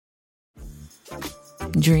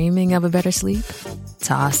Dreaming of a better sleep?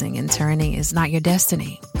 Tossing and turning is not your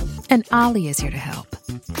destiny. And Ollie is here to help.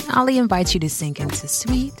 Ollie invites you to sink into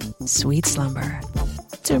sweet, sweet slumber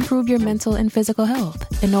to improve your mental and physical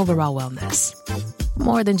health and overall wellness.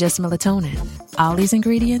 More than just melatonin, Ollie's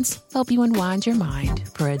ingredients help you unwind your mind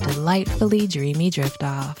for a delightfully dreamy drift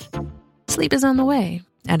off. Sleep is on the way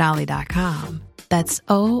at Ollie.com. That's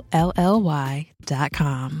OLLY.com.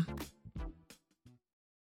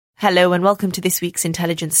 Hello and welcome to this week's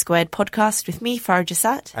Intelligence Squared podcast with me, Farah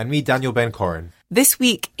Jassat. And me, Daniel Ben-Corin. This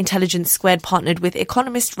week, Intelligence Squared partnered with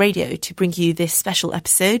Economist Radio to bring you this special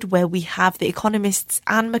episode where we have the economist's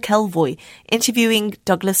Anne McElvoy interviewing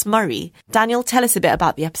Douglas Murray. Daniel, tell us a bit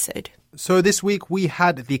about the episode. So this week we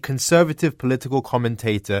had the conservative political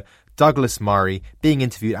commentator Douglas Murray being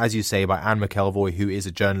interviewed, as you say, by Anne McElvoy, who is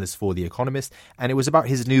a journalist for The Economist. And it was about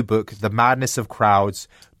his new book, The Madness of Crowds,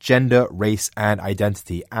 Gender, Race and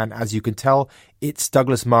Identity. And as you can tell, it's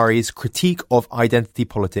Douglas Murray's critique of identity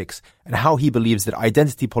politics and how he believes that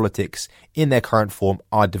identity politics in their current form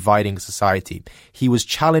are dividing society. He was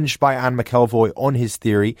challenged by Anne McElvoy on his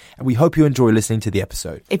theory, and we hope you enjoy listening to the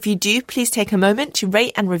episode. If you do, please take a moment to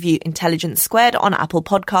rate and review Intelligence Squared on Apple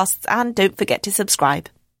Podcasts, and don't forget to subscribe.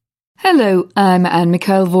 Hello, I'm Anne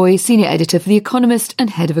McElvoy, Senior Editor for The Economist and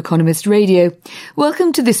Head of Economist Radio.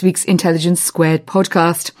 Welcome to this week's Intelligence Squared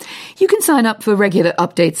podcast. You can sign up for regular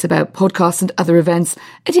updates about podcasts and other events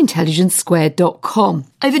at intelligencesquared.com.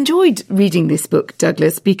 I've enjoyed reading this book,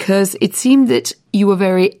 Douglas, because it seemed that you were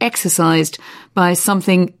very exercised by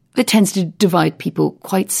something that tends to divide people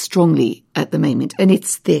quite strongly at the moment, and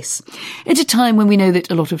it's this. At a time when we know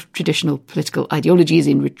that a lot of traditional political ideology is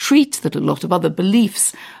in retreat, that a lot of other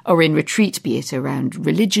beliefs are in retreat, be it around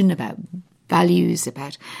religion, about values,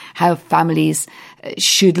 about how families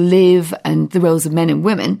should live and the roles of men and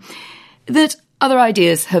women, that other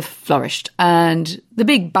ideas have flourished. And the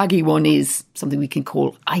big baggy one is something we can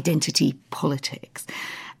call identity politics.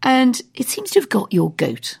 And it seems to have got your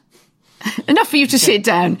goat. Enough for you to sit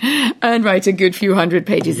down and write a good few hundred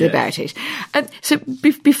pages about it. So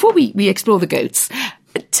before we explore the goats,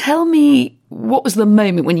 tell me, what was the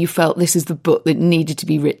moment when you felt this is the book that needed to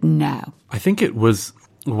be written now? I think it was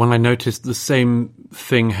when I noticed the same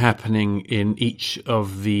thing happening in each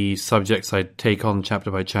of the subjects I take on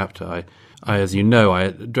chapter by chapter. I as you know, I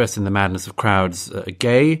address in The Madness of Crowds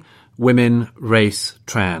gay, women, race,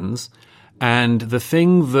 trans. And the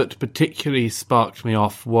thing that particularly sparked me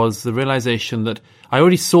off was the realization that I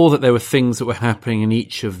already saw that there were things that were happening in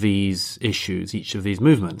each of these issues, each of these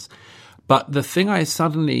movements. But the thing I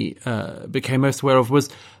suddenly became most aware of was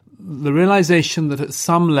the realization that at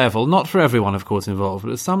some level, not for everyone, of course, involved,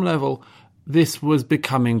 but at some level, this was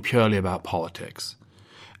becoming purely about politics.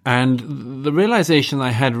 And the realization I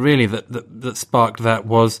had really that sparked that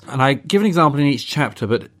was, and I give an example in each chapter,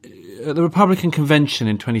 but at the Republican convention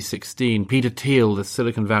in 2016, Peter Thiel, the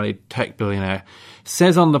Silicon Valley tech billionaire,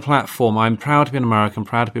 says on the platform, "I'm proud to be an American,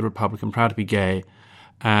 proud to be a Republican, proud to be gay,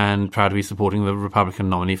 and proud to be supporting the Republican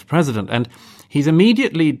nominee for president." And he's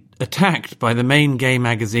immediately attacked by the main gay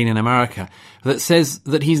magazine in America that says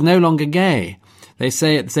that he's no longer gay. They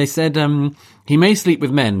said he may sleep with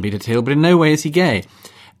men, Peter Thiel, but in no way is he gay.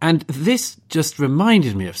 And this just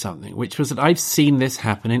reminded me of something, which was that I've seen this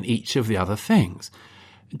happen in each of the other things.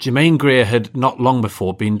 Germaine Greer had not long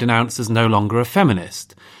before been denounced as no longer a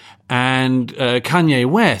feminist. And Kanye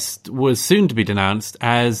West was soon to be denounced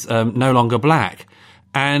as no longer black.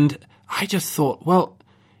 And I just thought, well,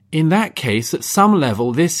 in that case, at some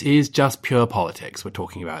level, this is just pure politics we're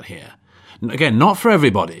talking about here. Again, not for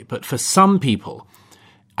everybody, but for some people,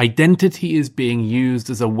 identity is being used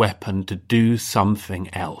as a weapon to do something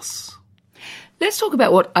else. Let's talk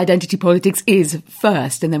about what identity politics is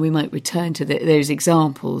first, and then we might return to those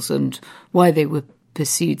examples and why they were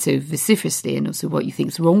pursued so vociferously and also what you think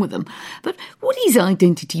is wrong with them. But what is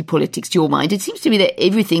identity politics to your mind? It seems to me that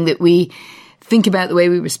everything that we think about, the way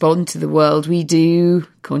we respond to the world, we do,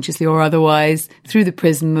 consciously or otherwise, through the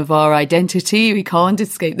prism of our identity. We can't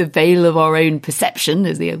escape the veil of our own perception,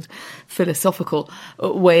 as the old philosophical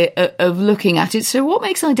way of looking at it. So what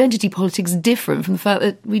makes identity politics different from the fact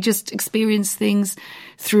that we just experience things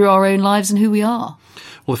through our own lives and who we are?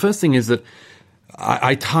 Well, the first thing is that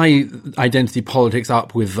I tie identity politics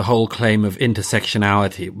up with the whole claim of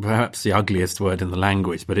intersectionality, perhaps the ugliest word in the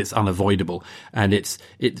language, but it's unavoidable. And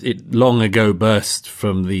it long ago burst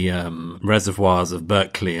from the reservoirs of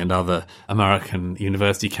Berkeley and other American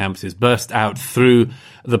university campuses, burst out through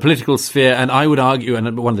the political sphere. And I would argue,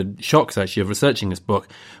 and one of the shocks actually of researching this book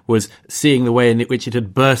was seeing the way in which it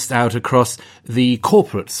had burst out across the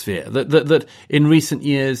corporate sphere, that in recent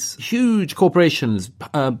years, huge corporations,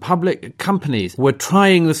 public companies were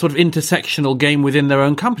trying the sort of intersectional game within their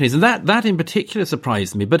own companies. And that in particular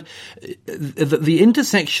surprised me. But the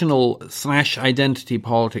intersectional / identity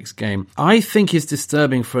politics game, I think, is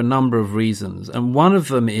disturbing for a number of reasons. And one of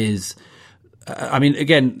them is,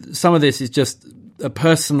 again, some of this is just a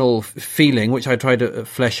personal feeling, which I try to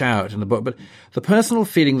flesh out in the book, but the personal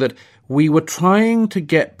feeling that we were trying to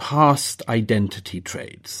get past identity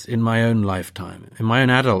traits in my own lifetime, in my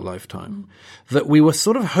own adult lifetime, that we were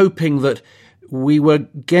sort of hoping that we were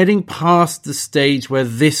getting past the stage where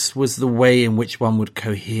this was the way in which one would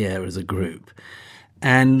cohere as a group.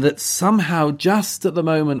 And that somehow, just at the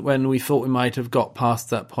moment when we thought we might have got past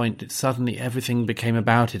that point, suddenly everything became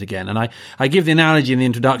about it again. And I give the analogy in the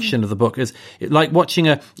introduction of the book as like watching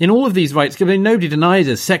in all of these rights, nobody denies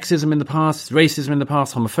there's sexism in the past, racism in the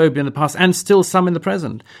past, homophobia in the past, and still some in the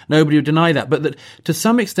present. Nobody would deny that. But that to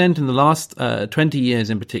some extent in the last 20 years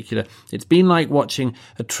in particular, it's been like watching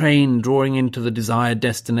a train drawing into the desired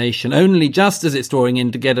destination, only just as it's drawing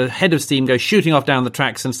in to get a head of steam, go shooting off down the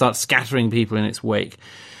tracks and start scattering people in its wake.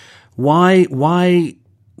 Why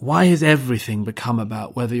has everything become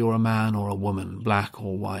about whether you're a man or a woman, black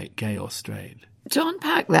or white, gay or straight? To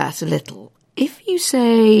unpack that a little, if you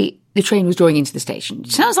say the train was drawing into the station,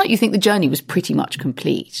 it sounds like you think the journey was pretty much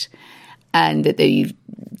complete, and that you've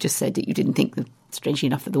just said that you didn't think that, strangely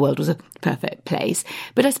enough, that the world was a perfect place.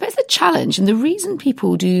 But I suppose the challenge and the reason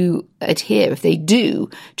people do adhere, if they do,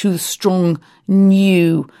 to the strong,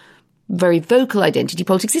 new, very vocal identity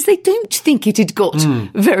politics is they don't think it had got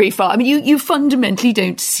very far. I mean, you fundamentally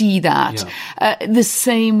don't see that the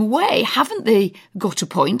same way. Haven't they got a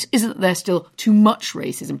point? Isn't there still too much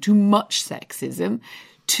racism, too much sexism,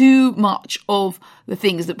 too much of the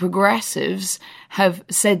things that progressives have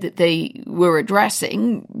said that they were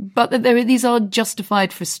addressing, but that these are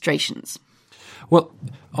justified frustrations? Well,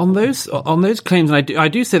 on those claims, and I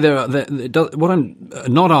do say what I'm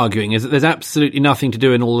not arguing is that there's absolutely nothing to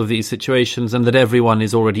do in all of these situations and that everyone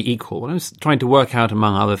is already equal. What I'm trying to work out,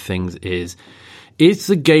 among other things, is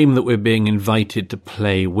the game that we're being invited to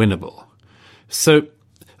play winnable? So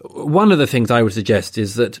one of the things I would suggest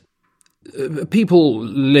is that people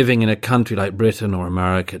living in a country like Britain or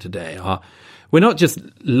America today we're not just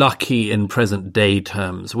lucky in present day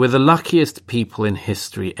terms, we're the luckiest people in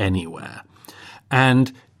history anywhere.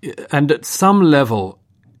 And at some level,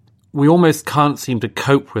 we almost can't seem to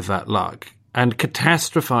cope with that luck and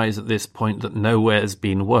catastrophize at this point that nowhere has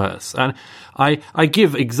been worse. And I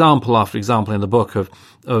give example after example in the book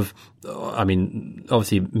of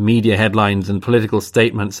obviously media headlines and political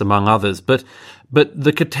statements among others, but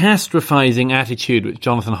the catastrophizing attitude which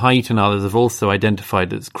Jonathan Haidt and others have also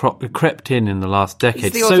identified as crept in the last decade.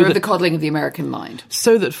 It's the author of The Coddling of the American Mind.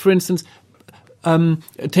 So that, for instance,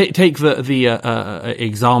 take the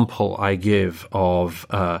example I give of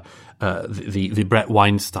the Bret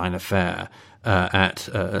Weinstein affair at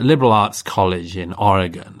a liberal arts college in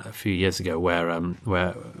Oregon a few years ago,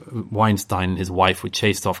 where Weinstein and his wife were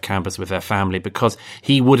chased off campus with their family because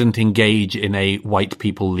he wouldn't engage in a white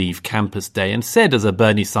people leave campus day, and said, as a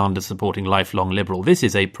Bernie Sanders supporting lifelong liberal, this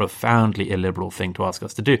is a profoundly illiberal thing to ask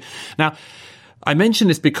us to do. Now, I mention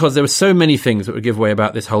this because there were so many things that would give way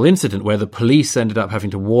about this whole incident, where the police ended up having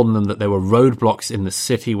to warn them that there were roadblocks in the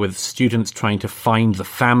city with students trying to find the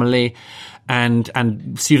family, and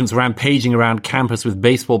students rampaging around campus with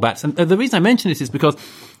baseball bats. And the reason I mention this is because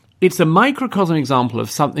it's a microcosm example of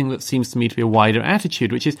something that seems to me to be a wider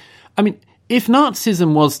attitude, which is, if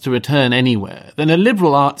Nazism was to return anywhere, then a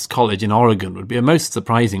liberal arts college in Oregon would be a most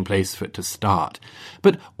surprising place for it to start.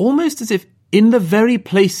 But almost as if in the very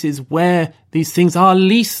places where these things are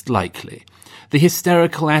least likely, the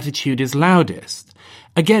hysterical attitude is loudest.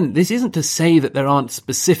 Again, this isn't to say that there aren't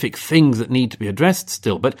specific things that need to be addressed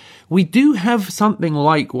still, but we do have something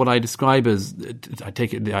like what I describe as, I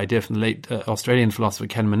take it the idea from the late Australian philosopher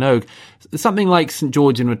Ken Minogue, something like St.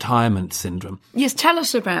 George in retirement syndrome. Yes, tell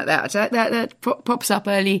us about that. That pops up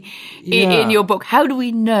early in your book. How do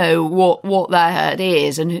we know what that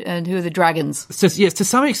is and who are the dragons? So, yes, to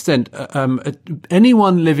some extent,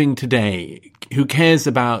 anyone living today who cares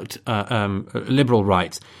about liberal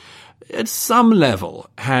rights at some level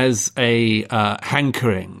has a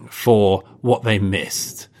hankering for what they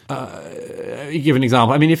missed. give an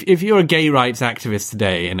example. I mean, if you're a gay rights activist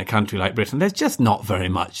today in a country like Britain, there's just not very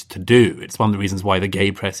much to do. It's one of the reasons why the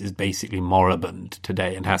gay press is basically moribund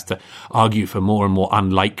today and has to argue for more and more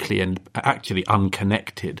unlikely and actually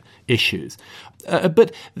unconnected issues.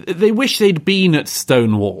 But they wish they'd been at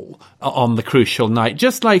Stonewall on the crucial night,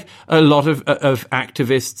 just like a lot of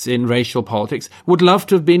activists in racial politics would love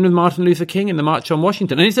to have been with Martin Luther King in the March on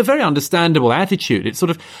Washington. And it's a very understandable attitude. It's sort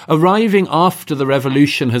of arriving after the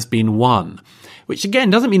revolution has been won, which again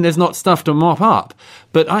doesn't mean there's not stuff to mop up.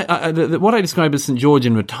 But what I describe as St. George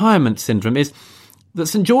in retirement syndrome is that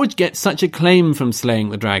St. George gets such acclaim from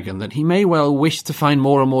slaying the dragon that he may well wish to find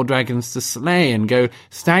more and more dragons to slay and go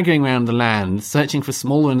staggering around the land, searching for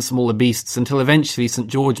smaller and smaller beasts until eventually St.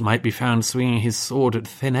 George might be found swinging his sword at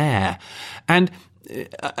thin air. And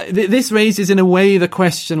this raises in a way the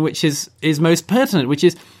question which is most pertinent, which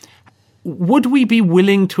is, would we be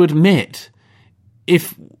willing to admit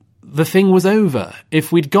if the thing was over,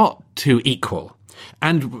 if we'd got to equal?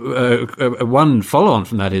 And one follow-on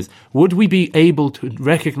from that is, would we be able to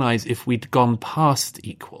recognise if we'd gone past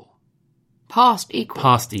equal? Past equal?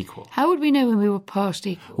 Past equal. How would we know when we were past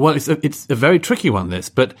equal? Well, it's a very tricky one, this,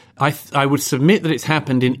 but I would submit that it's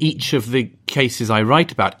happened in each of the cases I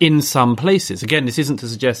write about, in some places. Again, this isn't to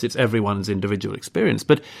suggest it's everyone's individual experience,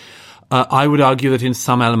 but I would argue that in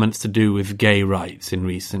some elements to do with gay rights in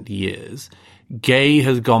recent years, gay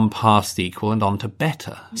has gone past equal and on to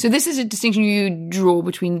better. So this is a distinction you draw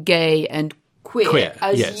between gay and queer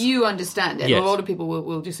as yes. you understand it. Yes. A lot of people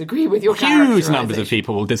will disagree with your Huge numbers of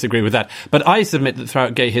people will disagree with that. But I submit that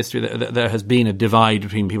throughout gay history that there has been a divide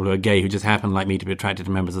between people who are gay, who just happen, like me, to be attracted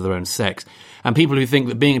to members of their own sex, and people who think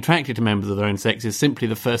that being attracted to members of their own sex is simply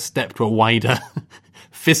the first step to a wider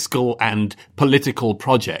fiscal and political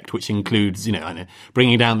project, which includes,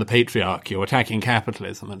 bringing down the patriarchy or attacking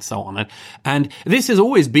capitalism and so on. And this has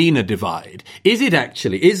always been a divide. Is it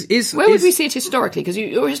actually? Where would we see it historically? Because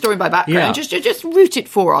you're a historian by background. Yeah. Just root it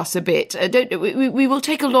for us a bit. We will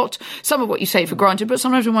take some of what you say for granted, but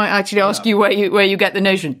sometimes we might actually ask you where you get the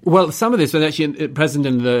notion. Well, some of this was actually present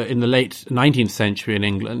in the late 19th century in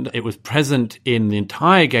England. It was present in the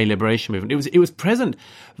entire gay liberation movement. It was present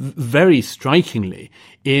very strikingly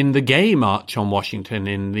in the Gay March on Washington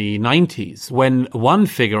in the 90s, when one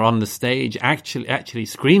figure on the stage actually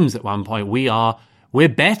screams at one point, we're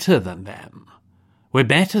better than them. We're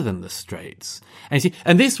better than the straights.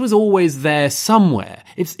 And this was always there somewhere.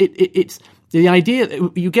 It's the idea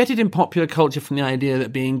that you get it in popular culture from the idea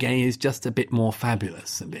that being gay is just a bit more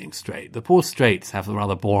fabulous than being straight. The poor straights have the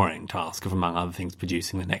rather boring task of, among other things,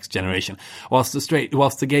 producing the next generation, whilst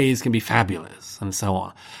the gays can be fabulous, and so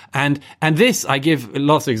on. And this, I give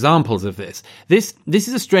lots of examples of this. This is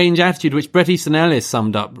a strange attitude which Bret Easton Ellis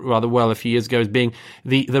summed up rather well a few years ago as being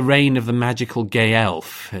the reign of the magical gay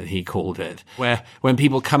elf, he called it, where when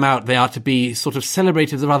people come out, they are to be sort of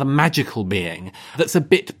celebrated as a rather magical being that's a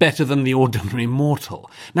bit better than the ordinary mortal.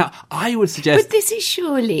 Now, I would suggest... But this is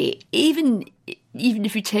surely, even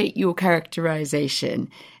if you take your characterisation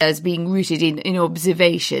as being rooted in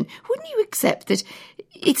observation, wouldn't you accept that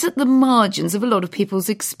it's at the margins of a lot of people's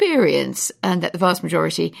experience, and that the vast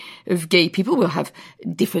majority of gay people will have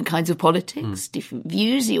different kinds of politics, different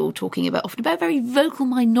views? You're talking about often about very vocal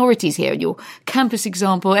minorities here. In your campus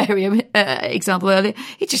example earlier,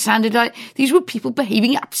 it just sounded like these were people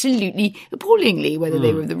behaving absolutely appallingly, whether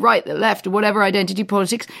they were the right, the left, or whatever identity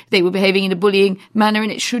politics. They were behaving in a bullying manner,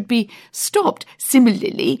 and it should be stopped.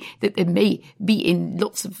 Similarly, that there may be in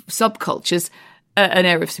lots of subcultures an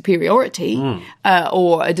air of superiority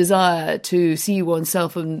or a desire to see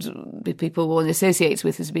oneself and the people one associates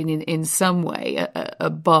with as being in some way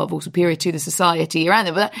above or superior to the society around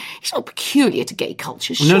them. But it's not peculiar to gay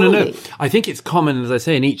culture, surely. No. I think it's common, as I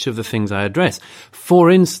say, in each of the things I address.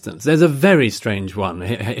 For instance, there's a very strange one.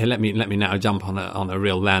 Here, let me now jump on a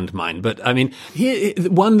real landmine. But I mean, here,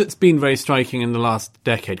 one that's been very striking in the last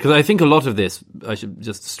decade, because I think a lot of this, I should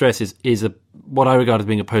just stress, is what I regard as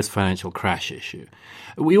being a post-financial crash issue.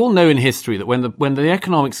 We all know in history that when the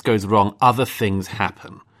economics goes wrong, other things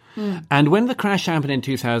happen. And when the crash happened in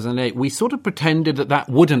 2008, we sort of pretended that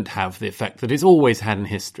wouldn't have the effect that it's always had in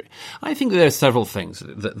history. I think that there are several things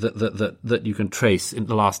that you can trace in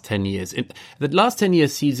the last 10 years. The last 10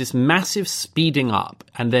 years sees this massive speeding up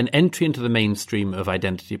and then entry into the mainstream of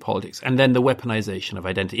identity politics, and then the weaponization of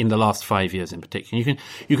identity in the last 5 years in particular.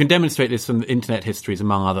 You can demonstrate this from internet histories,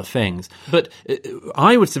 among other things. But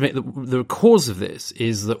I would submit that the cause of this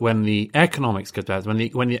is that when the economics goes bad,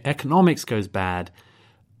 when the economics goes bad,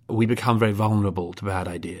 we become very vulnerable to bad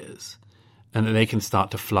ideas. and then they can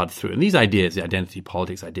start to flood through. And these ideas, the identity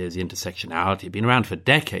politics ideas, the intersectionality, have been around for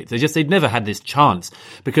decades. They'd never had this chance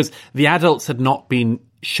because the adults had not been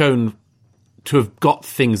shown to have got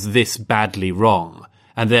things this badly wrong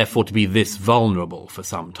and therefore to be this vulnerable for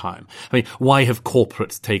some time. I mean, why have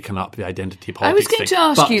corporates taken up the identity politics I was going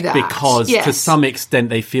to ask you that. Because yes. to some extent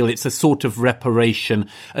they feel it's a sort of reparation,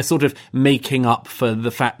 a sort of making up for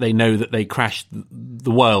the fact they know that they crashed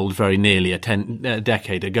the world very nearly a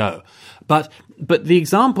decade ago. But the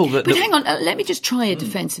example that... But hang on, let me just try a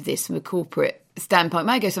defence of this from a corporate standpoint.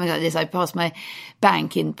 Might go something like this. I passed my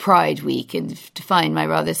bank in Pride Week and to find my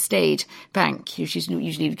rather staid bank, which is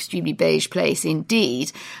usually an extremely beige place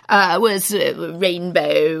indeed, was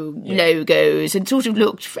rainbow logos and sort of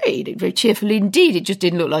looked very cheerful indeed. It just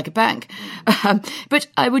didn't look like a bank. But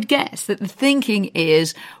I would guess that the thinking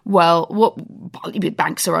is, well,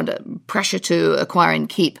 banks are under pressure to acquire and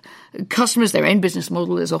keep customers. Their own business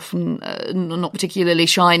model is often not particularly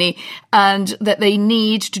shiny, and that they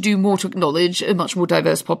need to do more to acknowledge a much more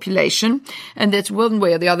diverse population, and that one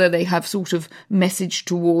way or the other they have sort of message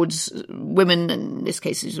towards women, and in this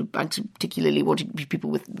case banks particularly wanting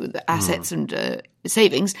people with assets and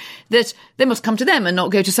savings, that they must come to them and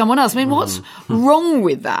not go to someone else. I mean, what's wrong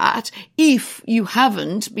with that if you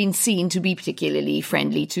haven't been seen to be particularly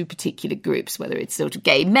friendly to particular groups, whether it's sort of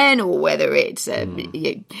gay men or whether it's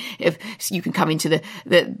if you can come into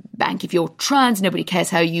the bank if you're trans, nobody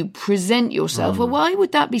cares how you present yourself. Well, why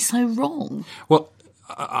would that be so wrong? Well,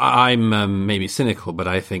 I'm maybe cynical, but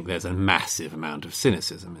I think there's a massive amount of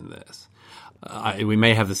cynicism in this. We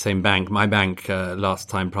may have the same bank. My bank, last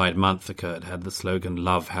time Pride Month occurred, had the slogan,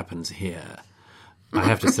 "Love happens here." I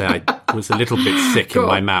have to say I was a little bit sick in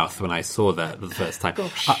my mouth when I saw that the first time.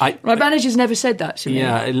 My manager's never said that to me.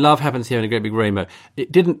 Yeah, love happens here in a great big rainbow.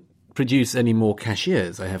 It didn't produce any more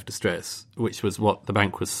cashiers, I have to stress, which was what the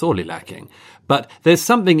bank was sorely lacking. But there's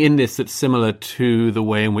something in this that's similar to the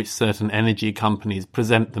way in which certain energy companies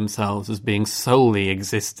present themselves as being solely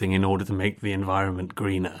existing in order to make the environment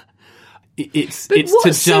greener. It's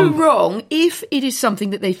what's so wrong if it is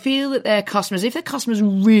something that they feel that their customers, if their customers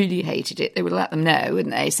really hated it, they would let them know,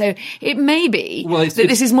 wouldn't they? So it may be that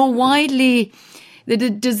this is more widely... the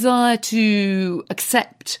desire to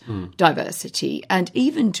accept diversity and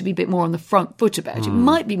even to be a bit more on the front foot about it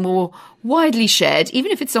might be more widely shared,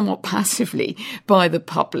 even if it's somewhat passively, by the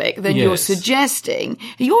public than you're suggesting.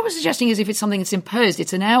 You're suggesting as if it's something that's imposed,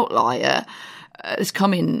 it's an outlier. It's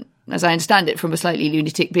come in, as I understand it, from a slightly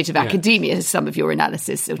lunatic bit of academia, as some of your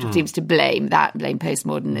analysis sort of seems to blame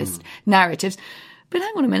postmodernist narratives. But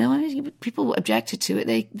hang on a minute, people objected to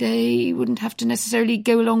it. They wouldn't have to necessarily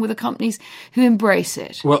go along with the companies who embrace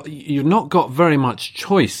it. Well, you've not got very much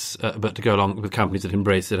choice but to go along with companies that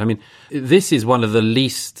embrace it. I mean, this is one of the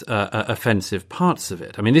least offensive parts of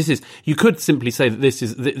it. I mean, you could simply say that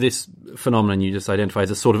this phenomenon you just identified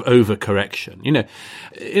as a sort of overcorrection. You know,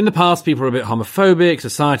 in the past, people were a bit homophobic.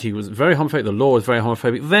 Society was very homophobic. The law was very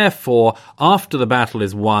homophobic. Therefore, after the battle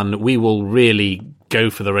is won, we will really go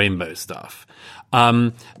for the rainbow stuff.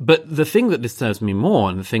 But the thing that disturbs me more,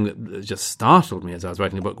 and the thing that just startled me as I was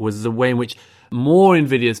writing the book, was the way in which more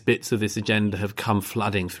invidious bits of this agenda have come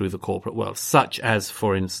flooding through the corporate world, such as,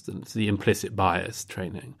 for instance, the implicit bias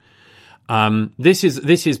training. This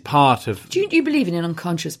is part of... Do you believe in an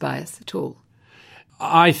unconscious bias at all?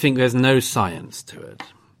 I think there's no science to it.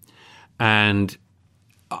 And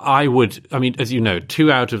as you know, 2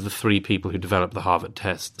 out of the 3 people who developed the Harvard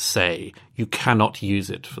test say you cannot use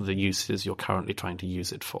it for the uses you're currently trying to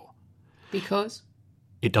use it for. Because?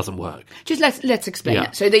 It doesn't work. Just let's explain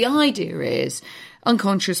it. So the idea is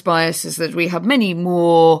unconscious bias is that we have many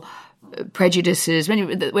more prejudices,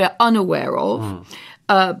 many that we're unaware of.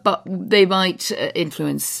 But they might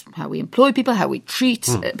influence how we employ people, how we treat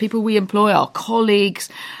people we employ, our colleagues,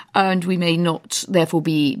 and we may not therefore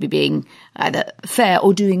be being either fair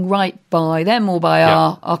or doing right by them or by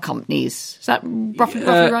our companies. Is that roughly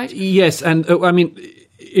right? Yes, and I mean,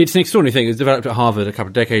 it's an extraordinary thing. It was developed at Harvard a couple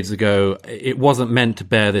of decades ago. It wasn't meant to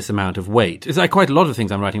bear this amount of weight. It's like quite a lot of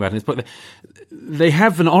things I'm writing about in this book. They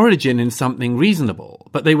have an origin in something reasonable,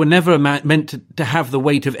 but they were never meant to have the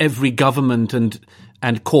weight of every government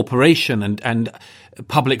and corporation and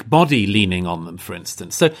public body leaning on them, for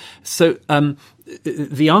instance. So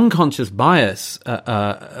the unconscious bias,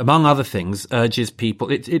 among other things, urges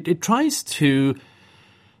people. It tries to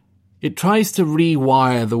It tries to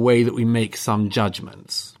rewire the way that we make some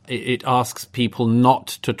judgments. It asks people not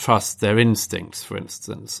to trust their instincts, for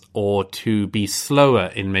instance, or to be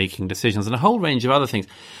slower in making decisions, and a whole range of other things,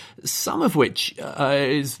 some of which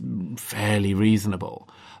is fairly reasonable.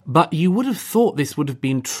 But you would have thought this would have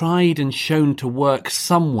been tried and shown to work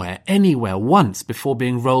somewhere, anywhere, once before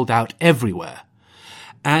being rolled out everywhere.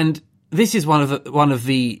 And this is one of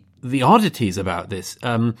the oddities about this,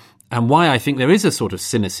 and why I think there is a sort of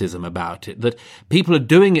cynicism about it, that people are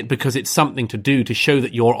doing it because it's something to do to show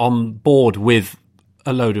that you're on board with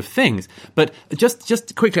a load of things. But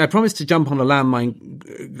just quickly, I promised to jump on a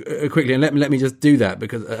landmine quickly, and let me just do that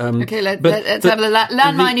because okay, let's have the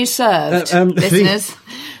landmine you served, listeners.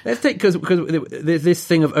 Let's take because this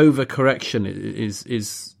thing of overcorrection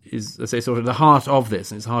is I say sort of the heart of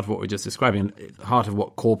this, and it's the heart of what we're just describing, and the heart of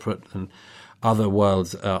what corporate and other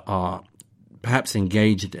worlds are perhaps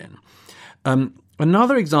engaged in.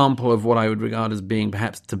 Another example of what I would regard as being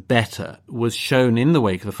perhaps to better was shown in the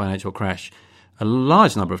wake of the financial crash a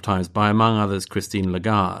large number of times by, among others, Christine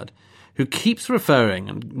Lagarde, who keeps referring,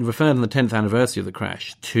 and referred on the 10th anniversary of the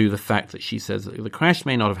crash, to the fact that she says that the crash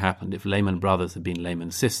may not have happened if Lehman Brothers had been Lehman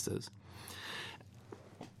Sisters.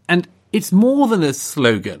 And it's more than a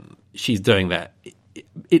slogan she's doing there.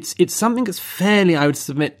 It's something that's fairly, I would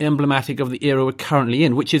submit, emblematic of the era we're currently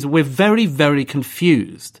in, which is we're very, very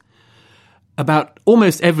confused about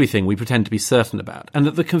almost everything we pretend to be certain about. And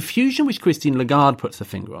that the confusion which Christine Lagarde puts her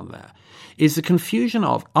finger on there is the confusion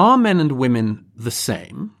of, are men and women the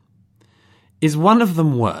same? Is one of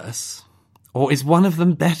them worse? Or is one of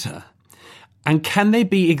them better? And can they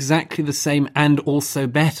be exactly the same and also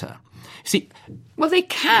better? See, well, they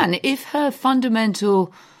can if her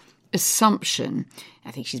fundamental assumption,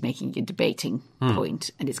 I think she's making a debating point,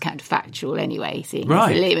 and it's counterfactual anyway, seeing the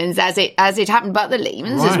Lehmans as it happened, but the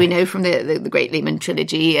Lehmans, as we know from the Great Lehman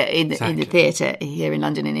trilogy in the theatre here in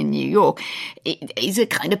London and in New York, it is a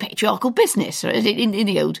kind of patriarchal business, right? in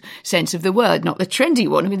the old sense of the word, not the trendy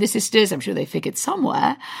one. I mean, the sisters, I'm sure they figured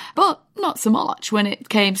somewhere, but not so much when it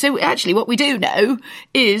came. So actually what we do know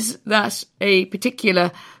is that a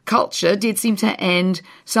particular culture did seem to end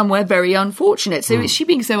somewhere very unfortunate. So is she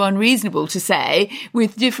being so unreasonable to say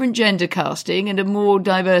with different gender casting and a more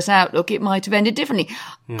diverse outlook it might have ended differently?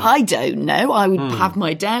 I don't know. I would have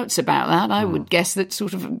my doubts about that. I would guess that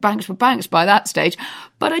sort of banks were banks by that stage.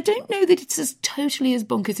 But I don't know that it's as totally as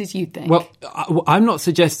bonkers as you think. Well, I'm not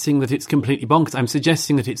suggesting that it's completely bonkers. I'm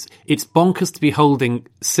suggesting that it's bonkers to be holding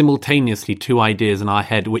simultaneously two ideas in our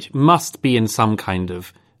head which must be in some kind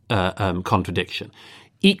of contradiction.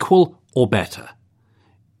 Equal or better?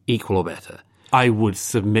 Equal or better? I would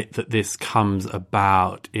submit that this comes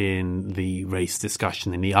about in the race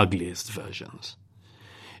discussion in the ugliest versions.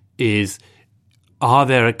 Are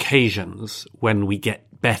there occasions when we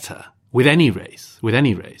get better with any race?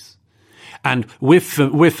 And we're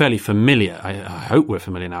fairly familiar, I hope we're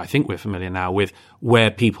familiar now, I think we're familiar now with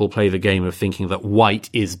where people play the game of thinking that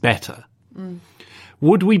white is better.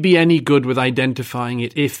 Would we be any good with identifying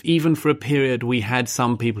it if, even for a period, we had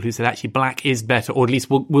some people who said, actually, black is better, or at least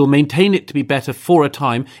we'll maintain it to be better for a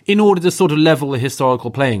time in order to sort of level the historical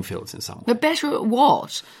playing fields in some way? But better at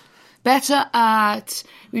what? Better at...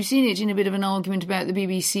 We've seen it in a bit of an argument about the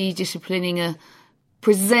BBC disciplining a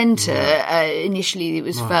presenter. Initially, it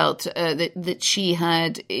was felt that she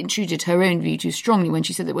had intruded her own view too strongly when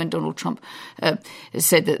she said that when Donald Trump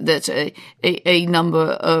said that a number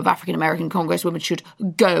of African-American congresswomen should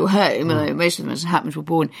go home, and most of them, as it happens, were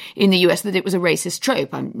born in the US, that it was a racist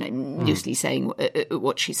trope. I'm loosely saying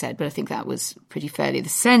what she said, but I think that was pretty fairly the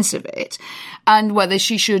sense of it. And whether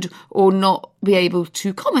she should or not be able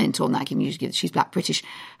to comment on that, given that she's black British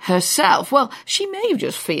herself. Well, she may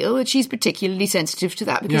just feel that she's particularly sensitive to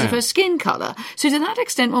that because of her skin colour. So to that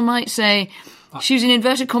extent, one might say she was, in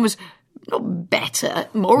inverted commas, not better,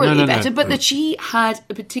 morally better, but that she had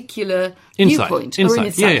a particular viewpoint.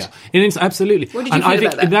 Insight. Absolutely. What did you feel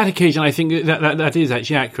about that? In that occasion, I think that is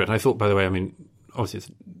actually accurate. I thought, by the way, I mean, obviously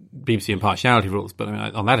it's BBC impartiality rules, but I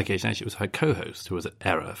mean, on that occasion, actually, it was her co-host who was at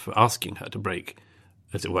error for asking her to break,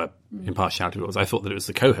 as it were, impartiality rules. I thought that it was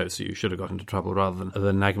the co-host who should have got into trouble rather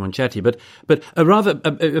than Naga Munchetty. But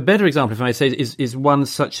a better example, if I may say, is one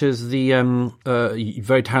such as the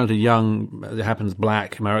very talented young, it happens,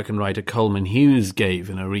 black American writer Coleman Hughes gave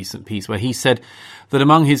in a recent piece, where he said that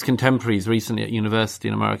among his contemporaries recently at university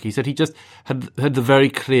in America, he said he just had the very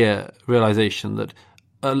clear realization that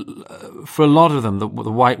for a lot of them, the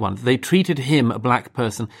white ones, they treated him, a black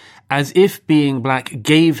person, as if being black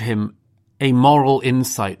gave him a moral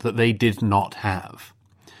insight that they did not have.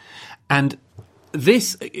 And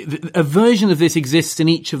a version of this exists in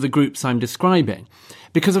each of the groups I'm describing.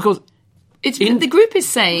 Because, of course, the group is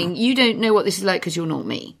saying, you don't know what this is like because you're not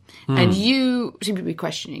me. And you seem to be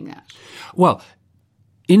questioning that. Well,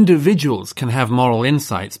 individuals can have moral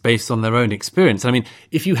insights based on their own experience. I mean,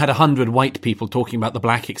 if you had 100 white people talking about the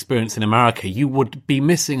black experience in America, you would be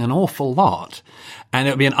missing an awful lot. And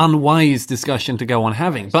it would be an unwise discussion to go on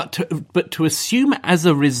having. But to assume as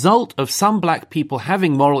a result of some black people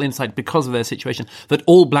having moral insight because of their situation that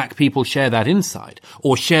all black people share that insight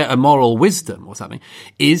or share a moral wisdom or something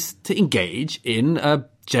is to engage in a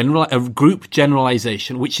group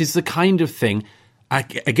generalization, which is the kind of thing,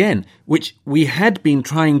 again, which we had been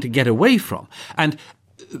trying to get away from. And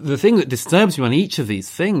the thing that disturbs me on each of these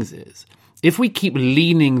things is, if we keep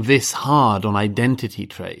leaning this hard on identity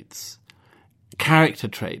traits, character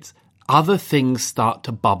traits, other things start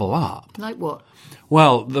to bubble up. Like what?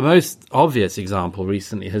 Well, the most obvious example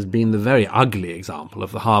recently has been the very ugly example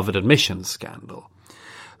of the Harvard admissions scandal.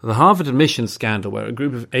 The Harvard admissions scandal, where a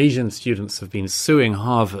group of Asian students have been suing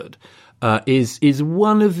Harvard, is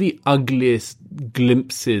one of the ugliest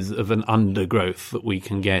glimpses of an undergrowth that we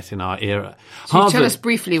can get in our era. So tell us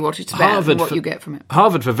briefly what it's about and what you get from it.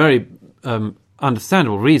 Harvard, for very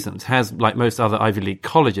understandable reasons, has, like most other Ivy League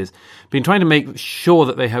colleges, been trying to make sure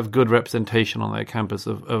that they have good representation on their campus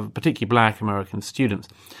of particularly black American students.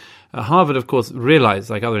 Harvard, of course, realized,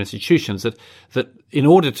 like other institutions, that in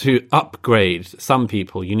order to upgrade some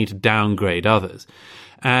people, you need to downgrade others.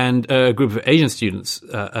 And a group of Asian students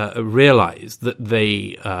realized that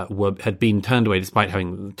they had been turned away despite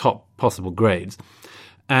having the top possible grades.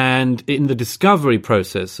 And in the discovery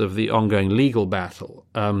process of the ongoing legal battle,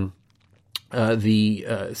 the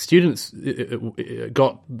students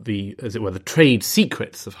got as it were, the trade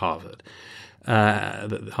secrets of Harvard,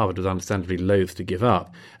 that Harvard was understandably loath to give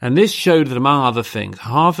up. And this showed that, among other things,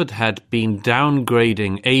 Harvard had been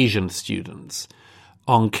downgrading Asian students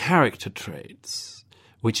on character traits,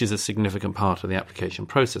 which is a significant part of the application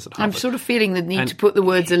process at Harvard. I'm sort of feeling the need to put the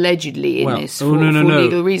words allegedly in this for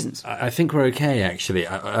legal reasons. I think we're okay, actually.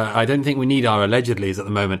 I don't think we need our allegedlys at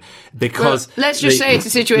the moment, because... Well, let's just say it's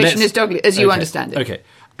a situation as you understand it. Okay.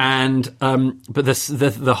 And but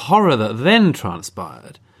the horror that then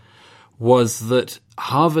transpired was that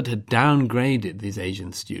Harvard had downgraded these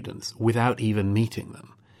Asian students without even meeting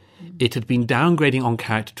them. It had been downgrading on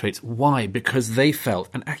character traits. Why? Because they felt,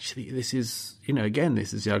 and actually this is, again,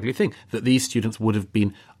 this is the ugly thing, that these students would have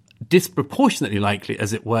been disproportionately likely,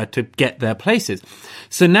 as it were, to get their places.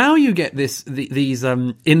 So now you get these,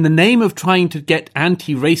 in the name of trying to get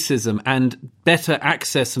anti-racism and better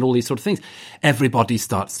access and all these sort of things, everybody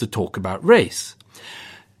starts to talk about race.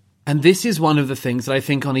 And this is one of the things that I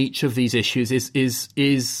think on each of these issues is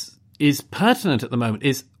pertinent at the moment,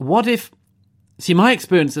 is what if... See, my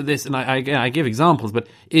experience of this, and I give examples, but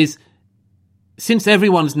is since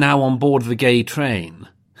everyone's now on board the gay train,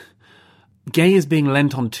 gay is being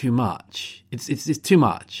lent on too much. It's too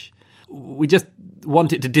much. We just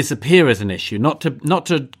want it to disappear as an issue, not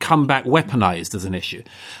to come back weaponized as an issue.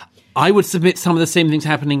 I would submit some of the same things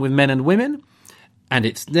happening with men and women, and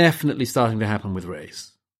it's definitely starting to happen with race.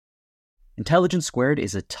 Intelligence Squared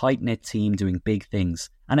is a tight-knit team doing big things,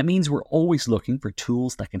 and it means we're always looking for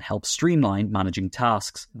tools that can help streamline managing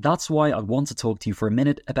tasks. That's why I want to talk to you for a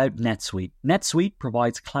minute about NetSuite. NetSuite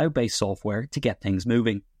provides cloud-based software to get things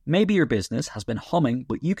moving. Maybe your business has been humming,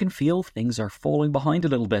 but you can feel things are falling behind a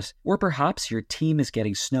little bit. Or perhaps your team is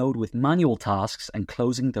getting snowed with manual tasks and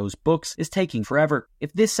closing those books is taking forever.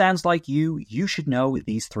 If this sounds like you should know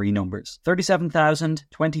these three numbers. 37,000,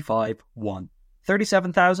 25, 1.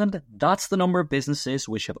 37,000, that's the number of businesses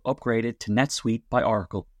which have upgraded to NetSuite by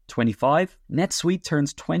Oracle. 25, NetSuite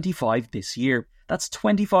turns 25 this year. That's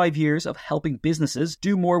 25 years of helping businesses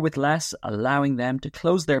do more with less, allowing them to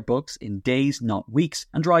close their books in days, not weeks,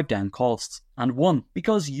 and drive down costs. And 1,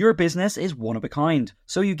 because your business is one of a kind.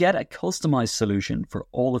 So you get a customized solution for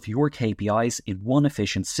all of your KPIs in one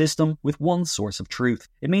efficient system with one source of truth.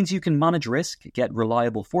 It means you can manage risk, get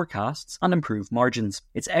reliable forecasts, and improve margins.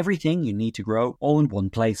 It's everything you need to grow all in one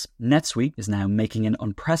place. NetSuite is now making an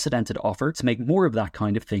unprecedented offer to make more of that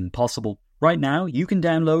kind of thing possible. Right now, you can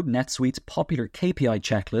download NetSuite's popular KPI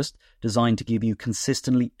checklist designed to give you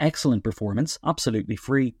consistently excellent performance absolutely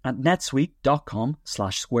free at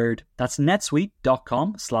netsuite.com/squared. That's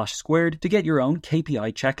netsuite.com/squared to get your own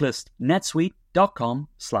KPI checklist.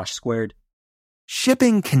 netsuite.com/squared.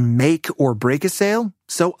 Shipping can make or break a sale,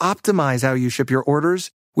 so optimize how you ship your orders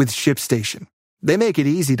with ShipStation. They make it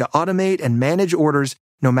easy to automate and manage orders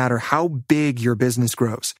no matter how big your business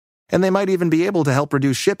grows. And they might even be able to help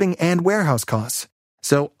reduce shipping and warehouse costs.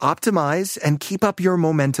 So optimize and keep up your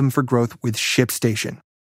momentum for growth with ShipStation.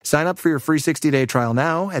 Sign up for your free 60-day trial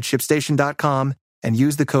now at ShipStation.com and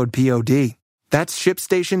use the code POD. That's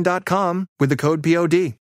ShipStation.com with the code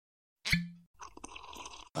POD.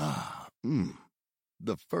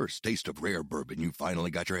 The first taste of rare bourbon you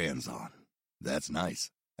finally got your hands on. That's nice.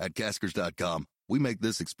 At Caskers.com, we make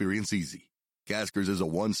this experience easy. Caskers is a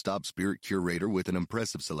one-stop spirit curator with an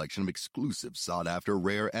impressive selection of exclusive, sought-after,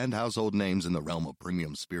 rare, and household names in the realm of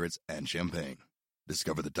premium spirits and champagne.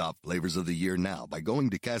 Discover the top flavors of the year now by going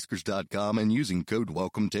to Caskers.com and using code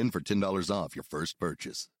WELCOME10 for $10 off your first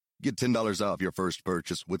purchase. Get $10 off your first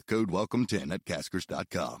purchase with code WELCOME10 at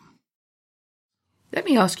Caskers.com. Let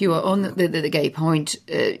me ask you on the gay point.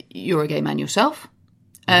 You're a gay man yourself.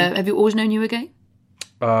 Have you always known you were gay?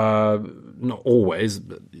 Not always,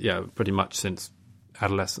 but yeah, pretty much since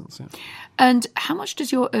adolescence. Yeah. And how much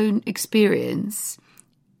does your own experience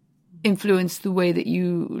influence the way that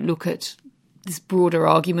you look at this broader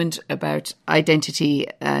argument about identity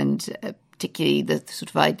and particularly the sort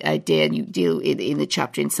of idea, and you deal in the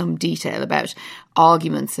chapter in some detail about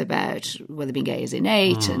arguments about whether being gay is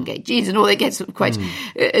innate and gay genes and all that gets quite,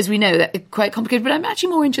 as we know, that quite complicated. But I'm actually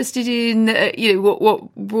more interested in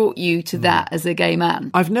what brought you to that as a gay man.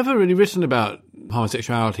 I've never really written about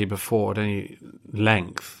homosexuality before at any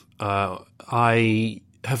length. I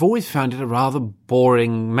have always found it a rather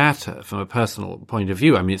boring matter from a personal point of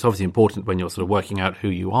view. I mean, it's obviously important when you're sort of working out who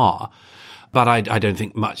you are. But I don't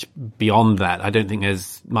think much beyond that. I don't think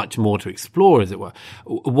there's much more to explore, as it were.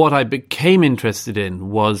 What I became interested in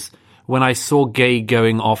was when I saw gay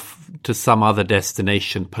going off to some other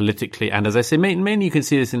destination politically. And as I say, mainly you can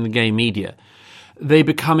see this in the gay media. They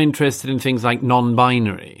become interested in things like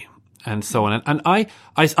non-binary and so on. And I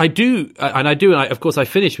of course I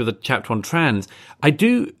finished with a chapter on trans. I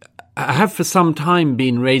have for some time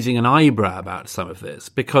been raising an eyebrow about some of this,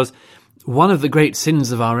 because one of the great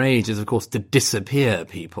sins of our age is, of course, to disappear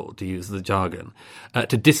people, to use the jargon,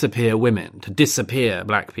 to disappear women, to disappear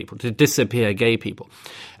black people, to disappear gay people.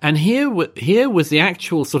 And here was the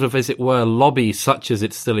actual sort of, as it were, lobby, such as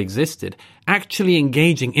it still existed, actually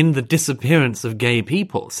engaging in the disappearance of gay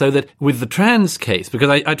people. So that with the trans case, because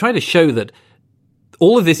I try to show that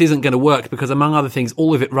all of this isn't going to work because, among other things,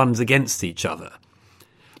 all of it runs against each other.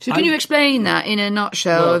 So can you explain that in a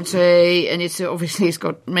nutshell and say, and it's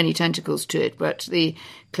got many tentacles to it, but the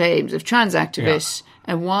claims of trans activists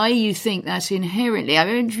and why you think that's inherently, I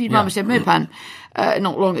interviewed Mohammed Mopan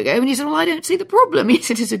not long ago, and he said, well, I don't see the problem. He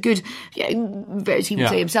said it's a good, he would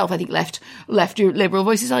say himself, I think left liberal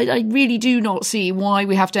voices. I really do not see why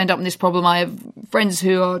we have to end up in this problem. I have friends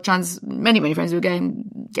who are trans, many friends who are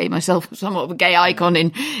gay myself, somewhat of a gay icon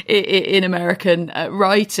in American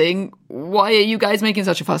writing. Why are you guys making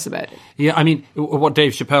such a fuss about it? Yeah, I mean, what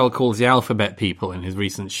Dave Chappelle calls the alphabet people in his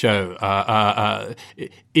recent show,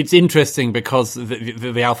 it's interesting because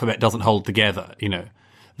the alphabet doesn't hold together, you know.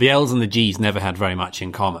 The L's and the G's never had very much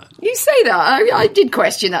in common. You say that. I did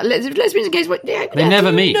question that. Lesbians and gays, they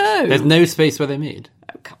never meet. No. There's no space where they meet.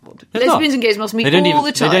 Oh, come on. Lesbians and gays must meet all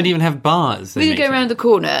the time. They don't even have bars. We could go around the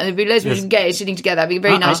corner and there'd be lesbians and gays sitting together having a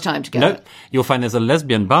very nice time together. No, you'll find there's a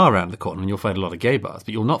lesbian bar around the corner and you'll find a lot of gay bars,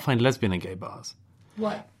 but you'll not find lesbian and gay bars.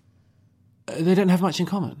 Why? They don't have much in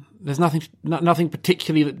common. There's nothing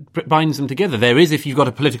particularly that binds them together. There is if you've got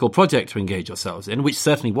a political project to engage yourselves in, which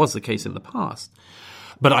certainly was the case in the past.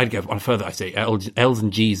 But I'd go on further. I say L's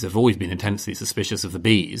and G's have always been intensely suspicious of the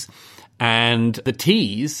B's, and the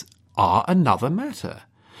T's are another matter.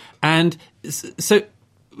 And so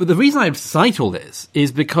the reason I cite all this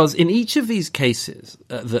is because in each of these cases,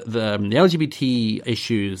 the LGBT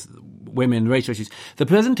issues, women, racial issues, the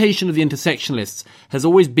presentation of the intersectionalists has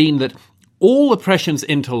always been that all oppression's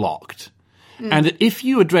interlocked, and that if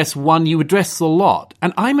you address one, you address the lot.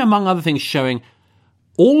 And I'm, among other things, showing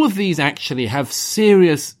all of these actually have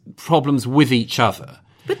serious problems with each other.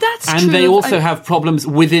 But that's and true. And they also have problems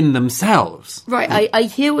within themselves. Right, I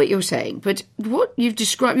hear what you're saying, but what you've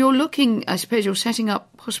described, you're looking, I suppose you're setting up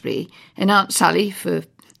possibly an Aunt Sally for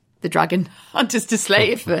the dragon hunters to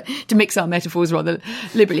slay, to mix our metaphors rather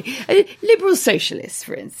liberally. Liberal socialists,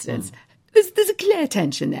 for instance. There's a clear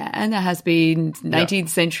tension there, and there has been 19th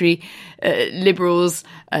century liberals,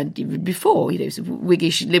 and even before,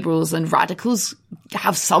 Whiggish liberals and radicals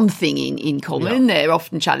have something in common. Yeah. They're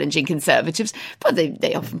often challenging conservatives, but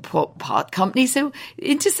they often part company. So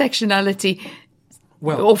intersectionality,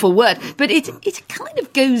 awful word, but it kind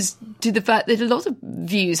of goes to the fact that a lot of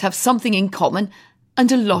views have something in common and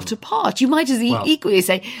a lot apart. You might as equally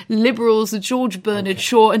say liberals, George Bernard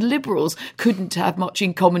Shaw and liberals couldn't have much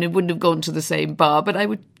in common and wouldn't have gone to the same bar, but I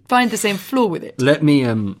would find the same flaw with it. Let me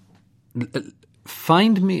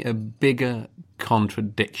find me a bigger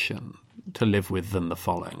contradiction to live with than the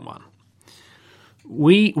following one.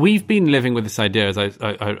 we've been living with this idea, as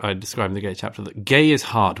I described in the gay chapter, that gay is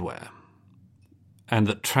hardware and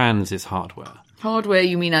that trans is hardware. Hardware,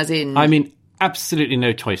 you mean as in? I mean absolutely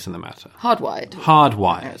no choice in the matter. Hardwired.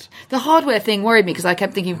 Hardwired. The hardware thing worried me because I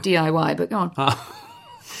kept thinking of DIY, but go on.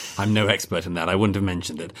 I'm no expert in that. I wouldn't have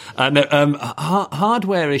mentioned it.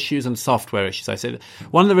 Hardware issues and software issues. I said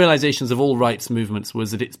one of the realizations of all rights movements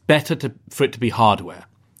was that it's better for it to be hardware.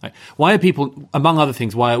 Like, why are people, among other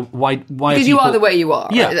things, why because are you people, are the way you are.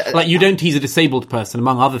 Yeah, right? like you don't tease a disabled person,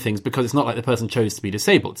 among other things, because it's not like the person chose to be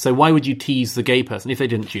disabled. So why would you tease the gay person if they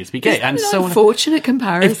didn't choose to be gay? And so unfortunate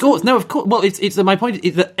comparison. Of course, no, of course. Well, it's my point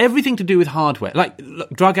is that everything to do with hardware, like look,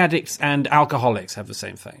 drug addicts and alcoholics have the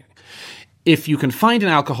same thing. If you can find an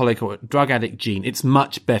alcoholic or a drug addict gene, it's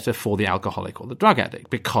much better for the alcoholic or the drug addict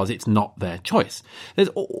because it's not their choice. There's,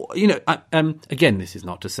 again, this is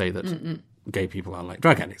not to say that gay people are like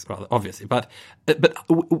drug addicts, rather obviously, but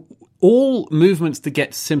all movements to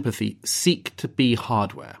get sympathy seek to be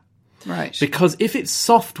hardware, right? Because if it's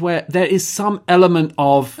software, there is some element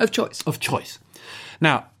of choice.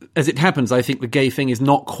 Now, as it happens, I think the gay thing is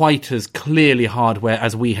not quite as clearly hardware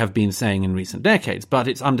as we have been saying in recent decades, but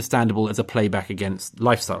it's understandable as a playback against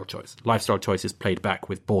lifestyle choice. Lifestyle choice is played back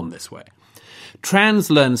with Born This Way. Trans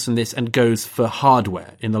learns from this and goes for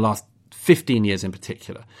hardware in the last 15 years in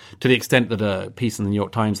particular, to the extent that a piece in the New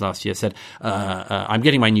York Times last year said, I'm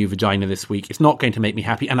getting my new vagina this week. It's not going to make me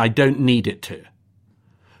happy, and I don't need it to.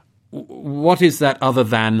 What is that other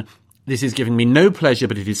than... This is giving me no pleasure,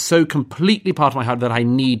 but it is so completely part of my heart that I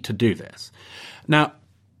need to do this. Now,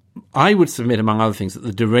 I would submit, among other things, that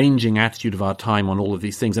the deranging attitude of our time on all of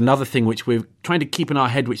these things, another thing which we're trying to keep in our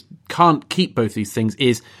head, which can't keep both these things,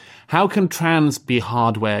 is how can trans be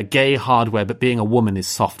hardware, gay hardware, but being a woman is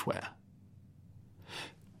software?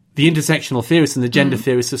 The intersectional theorists and the gender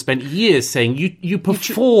theorists have spent years saying you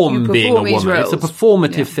perform being a woman. It's a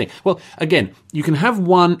performative thing. Well, again, you can have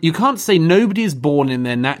one. You can't say nobody is born in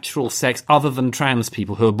their natural sex other than trans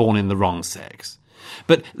people who are born in the wrong sex.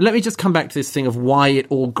 But let me just come back to this thing of why it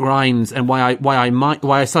all grinds and why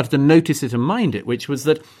I started to notice it and mind it, which was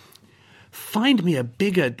that find me a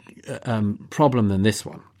bigger problem than this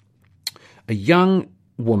one. A young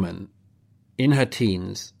woman in her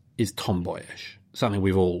teens is tomboyish. Something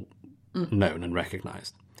we've all known and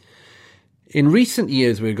recognised. In recent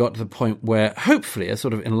years, we've got to the point where, hopefully, a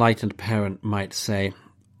sort of enlightened parent might say,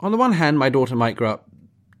 on the one hand, my daughter might grow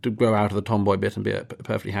out of the tomboy bit and be a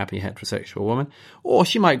perfectly happy heterosexual woman, or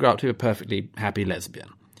she might grow up to be a perfectly happy lesbian.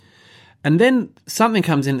 And then something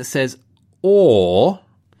comes in that says, or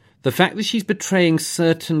the fact that she's betraying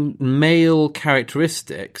certain male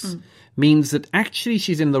characteristics means that actually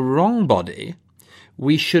she's in the wrong body.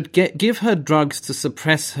 We should give her drugs to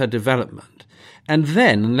suppress her development. And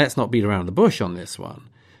then, and let's not beat around the bush on this one,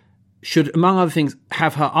 should, among other things,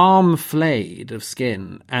 have her arm flayed of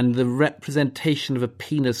skin and the representation of a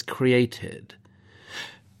penis created.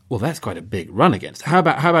 Well, that's quite a big run against. How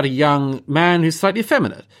about a young man who's slightly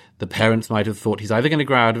effeminate? The parents might have thought he's either going to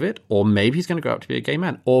grow out of it, or maybe he's going to grow up to be a gay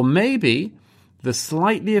man. Or maybe the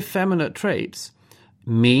slightly effeminate traits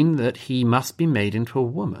mean that he must be made into a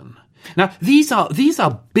woman. Now, these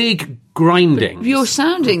are big grindings. You're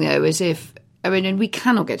sounding, though, as if... I mean, and we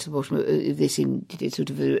cannot get to the bottom of this in sort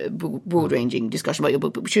of a broad-ranging discussion about your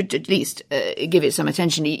book, but we should at least give it some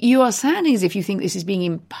attention. You are sounding as if you think this is being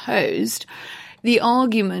imposed. The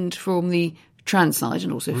argument from the trans side,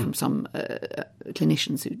 and also from some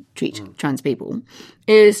clinicians who treat trans people,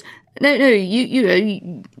 is, no,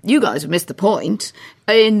 you guys have missed the point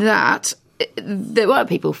in that... There were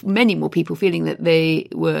many more people feeling that they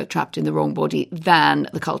were trapped in the wrong body than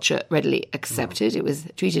the culture readily accepted. It was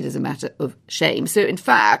treated as a matter of shame. So, in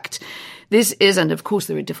fact, this is, and of course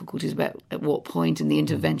there are difficulties about at what point and the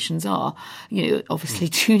interventions are, obviously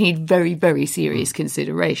do need very, very serious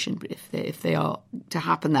consideration if they are to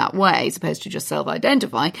happen that way, as opposed to just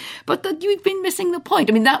self-identifying. But that you've been missing the point.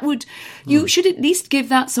 I mean, you should at least give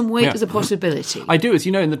that some weight as a possibility. I do. As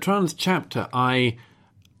you know, in the trans chapter,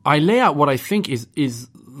 I lay out what I think is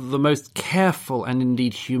the most careful and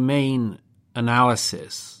indeed humane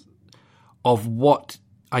analysis of what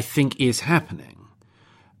I think is happening.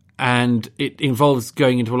 And it involves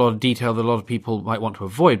going into a lot of detail that a lot of people might want to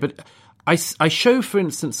avoid. But I show, for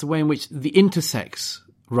instance, the way in which the intersex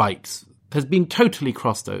rights has been totally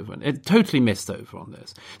crossed over and totally missed over on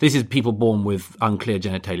this. This is people born with unclear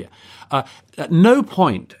genitalia. At no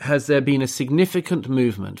point has there been a significant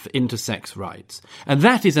movement for intersex rights, and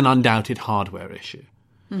that is an undoubted hardware issue.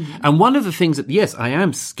 Mm-hmm. And one of the things that, yes, I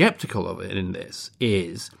am sceptical of it in this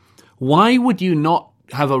is, why would you not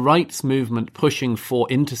have a rights movement pushing for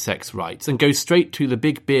intersex rights and go straight to the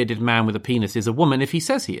big bearded man with a penis is a woman if he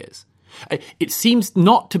says he is. It seems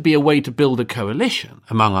not to be a way to build a coalition,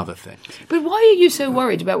 among other things. But why are you so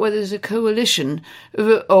worried about whether there's a coalition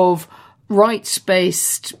of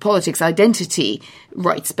rights-based politics, identity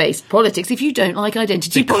rights-based politics, if you don't like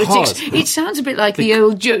identity politics? It sounds a bit like the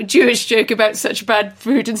old Jewish joke about such bad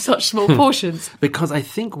food and such small portions. Because I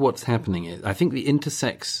think what's happening is, I think the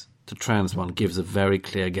intersex to trans one gives a very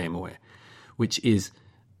clear game away, which is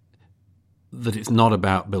that it's not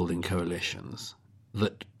about building coalitions,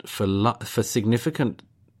 that for significant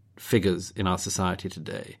figures in our society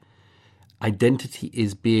today, identity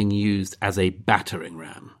is being used as a battering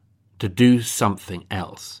ram to do something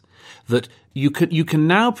else. That you can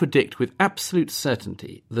now predict with absolute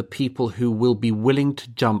certainty the people who will be willing to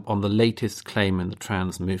jump on the latest claim in the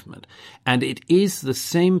trans movement. And it is the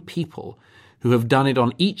same people who have done it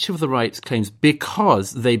on each of the rights claims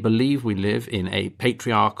because they believe we live in a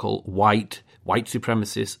patriarchal, white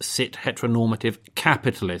supremacist, heteronormative,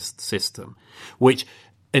 capitalist system, which,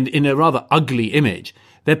 and in a rather ugly image,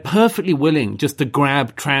 they're perfectly willing just to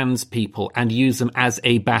grab trans people and use them as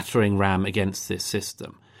a battering ram against this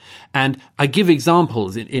system. And I give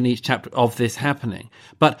examples in each chapter of this happening.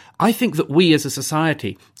 But I think that we as a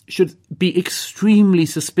society should be extremely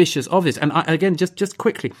suspicious of this. And again, just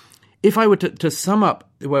quickly, if I were to sum up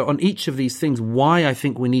on each of these things why I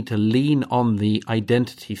think we need to lean on the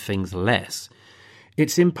identity things less,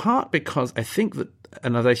 it's in part because I think that,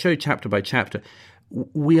 and as I show chapter by chapter,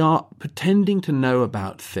 we are pretending to know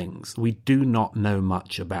about things we do not know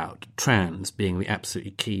much about, trans being the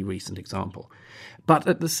absolutely key recent example. But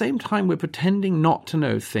at the same time, we're pretending not to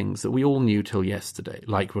know things that we all knew till yesterday,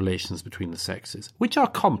 like relations between the sexes, which are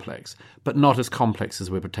complex, but not as complex as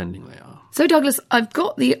we're pretending they are. So, Douglas, I've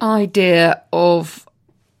got the idea of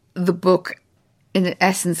the book in the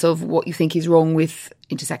essence of what you think is wrong with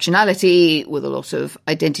intersectionality, with a lot of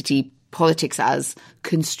identity politics as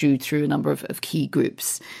construed through a number of key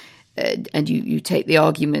groups, and you take the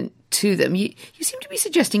argument to them. You seem to be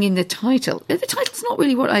suggesting in the title's not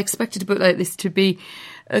really what I expected a book like this to be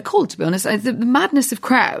called, to be honest. The madness of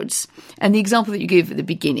crowds, and the example that you give at the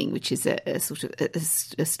beginning, which is a sort of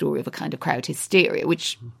a story of a kind of crowd hysteria,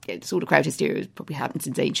 which sort of crowd hysteria has probably happened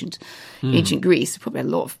since ancient Greece. Probably a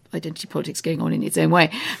lot of identity politics going on in its own way.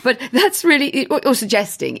 But that's really what you're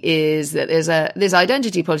suggesting, is that there's this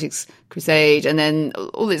identity politics crusade, and then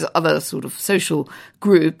all these other sort of social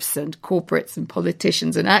groups and corporates and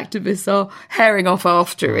politicians and activists are herring off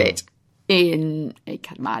after it in a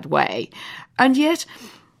kind of mad way. And yet,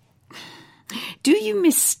 do you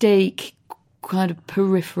mistake kind of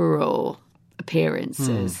peripheral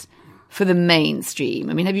appearances for the mainstream?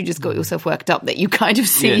 I mean, have you just got yourself worked up that you kind of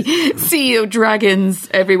see your dragons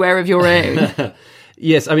everywhere of your own?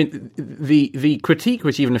 Yes, I mean, the critique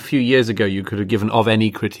which even a few years ago you could have given of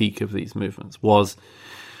any critique of these movements was,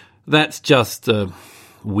 that's just a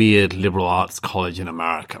weird liberal arts college in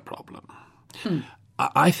America problem.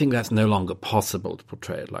 I think that's no longer possible to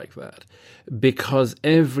portray it like that, because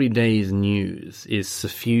every day's news is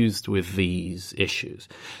suffused with these issues.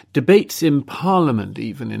 Debates in Parliament,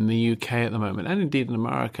 even in the UK at the moment, and indeed in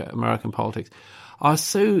American politics, are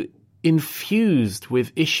so infused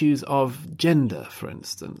with issues of gender, for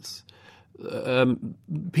instance.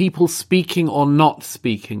 People speaking or not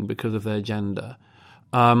speaking because of their gender.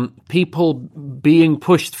 People being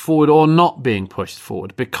pushed forward or not being pushed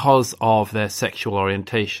forward because of their sexual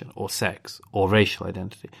orientation or sex or racial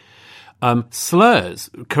identity. Slurs,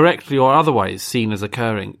 correctly or otherwise seen as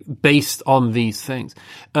occurring based on these things.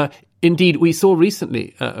 Indeed, we saw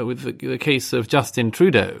recently with the case of Justin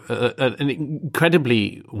Trudeau, an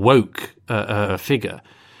incredibly woke figure.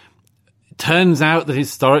 Turns out that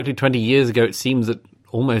historically 20 years ago, it seems that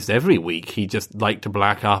almost every week he just liked to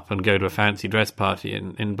black up and go to a fancy dress party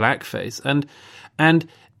in blackface.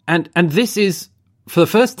 And this is, for the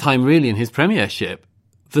first time really in his premiership,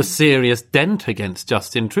 the serious dent against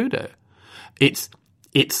Justin Trudeau.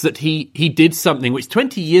 It's that he did something which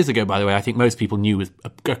 20 years ago, by the way, I think most people knew was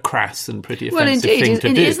a crass and pretty offensive thing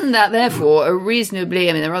to do. Isn't that therefore a reasonably,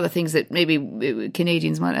 I mean, there are other things that maybe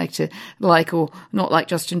Canadians might like or not like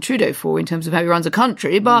Justin Trudeau for in terms of how he runs a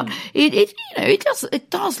country, but it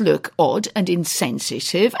does look odd and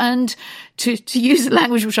insensitive, and to use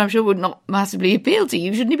language which I'm sure would not massively appeal to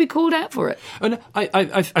you, shouldn't he be called out for it? Oh, no,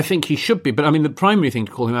 I think he should be, but I mean, the primary thing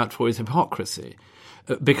to call him out for is hypocrisy.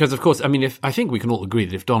 Because, of course, I mean, I think we can all agree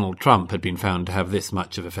that if Donald Trump had been found to have this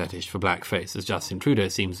much of a fetish for blackface, as Justin Trudeau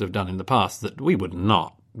seems to have done in the past, that we would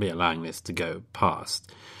not be allowing this to go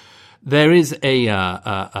past. There is a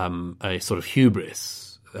sort of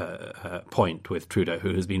hubris point with Trudeau,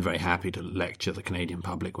 who has been very happy to lecture the Canadian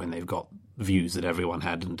public when they've got views that everyone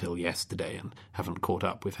had until yesterday and haven't caught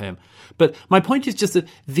up with him. But my point is just that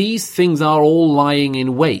these things are all lying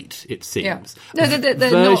in wait, it seems. Yeah. No,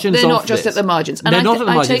 they're not just at the margins. And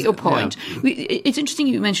I take your point. Yeah. It's interesting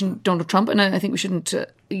you mentioned Donald Trump, and I think we shouldn't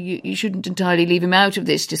you shouldn't entirely leave him out of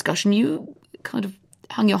this discussion. You kind of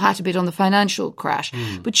hung your hat a bit on the financial crash.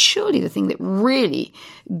 But surely the thing that really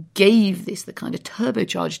gave this, the kind of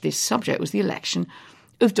turbocharged this subject, was the election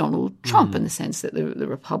of Donald Trump, in the sense that the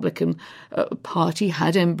Republican Party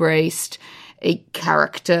had embraced a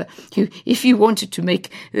character who, if you wanted to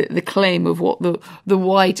make the claim of what the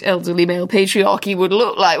white elderly male patriarchy would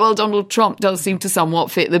look like, well, Donald Trump does seem to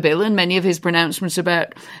somewhat fit the bill, and many of his pronouncements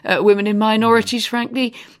about women in minorities,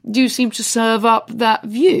 frankly, do seem to serve up that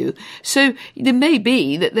view. So there may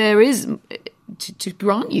be that there is, to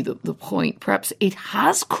grant you the point, perhaps it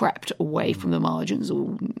has crept away from the margins,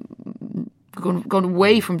 or gone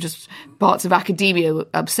away from just parts of academia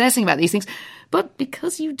obsessing about these things. But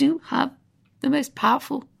because you do have the most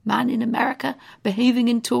powerful man in America behaving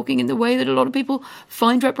and talking in the way that a lot of people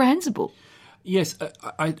find reprehensible. Yes,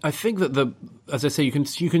 I think that as I say, you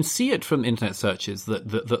can see it from internet searches that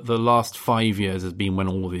the last 5 years has been when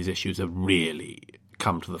all of these issues have really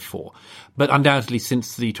come to the fore. But undoubtedly,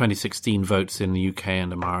 since the 2016 votes in the UK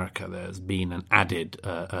and America, there's been an added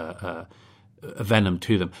venom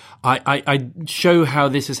to them. I show how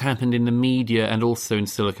this has happened in the media and also in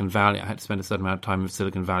Silicon Valley. I had to spend a certain amount of time in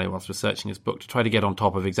Silicon Valley whilst researching this book to try to get on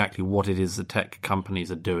top of exactly what it is the tech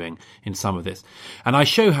companies are doing in some of this. And I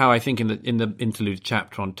show how, I think, in the interlude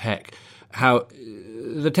chapter on tech, how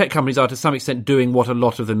the tech companies are to some extent doing what a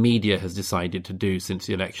lot of the media has decided to do since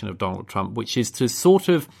the election of Donald Trump, which is to sort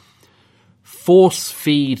of force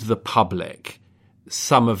feed the public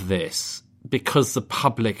some of this because the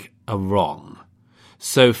public are wrong.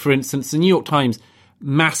 So, for instance, the New York Times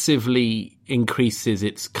massively increases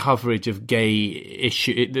its coverage of gay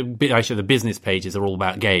issue. Actually, the business pages are all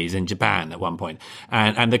about gays in Japan at one point,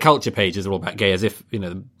 and the culture pages are all about gay, as if,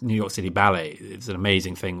 the New York City Ballet. It's an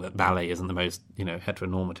amazing thing that ballet isn't the most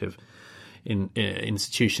heteronormative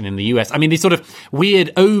institution in the US. I mean, these sort of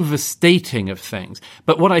weird overstating of things.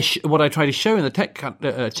 But what I try to show in the tech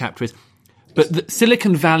chapter is, but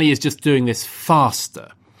Silicon Valley is just doing this faster.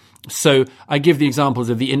 So I give the examples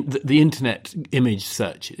of the internet image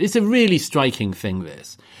search. It's a really striking thing,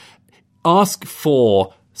 this. Ask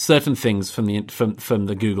for certain things from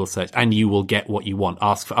the Google search and you will get what you want.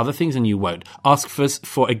 Ask for other things and you won't. Ask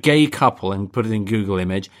for a gay couple and put it in Google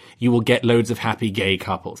image. You will get loads of happy gay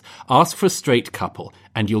couples. Ask for a straight couple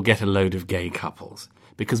and you'll get a load of gay couples.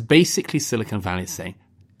 Because basically Silicon Valley is saying,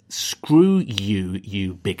 screw you,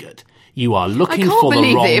 you bigot. You are looking for the wrong... I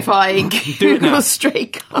can't believe it if I Google a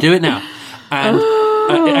straight couple. Do it now. And,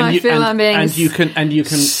 I feel I'm being and you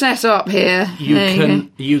can set up here.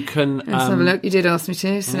 You can. Let's have a look. You did ask me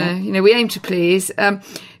to, so we aim to please.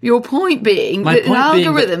 Your point being that an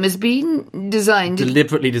algorithm has been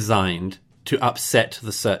deliberately designed to upset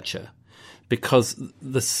the searcher, because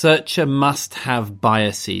the searcher must have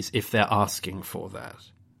biases if they're asking for that.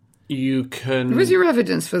 You can... Where's your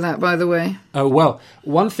evidence for that, by the way? Oh, well,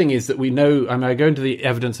 one thing is that we know... I go into the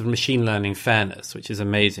evidence of machine learning fairness, which is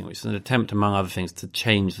amazing, which is an attempt, among other things, to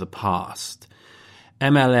change the past.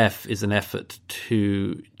 MLF is an effort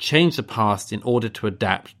to change the past in order to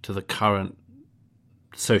adapt to the current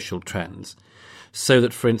social trends. So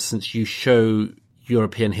that, for instance, you show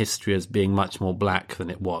European history as being much more black than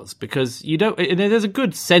it was, because there's a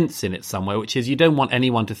good sense in it somewhere, which is you don't want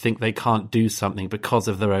anyone to think they can't do something because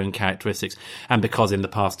of their own characteristics, and because in the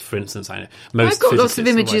past, for instance, I've got lots of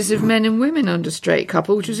images of men and women under straight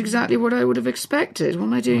couple, which is exactly what I would have expected. What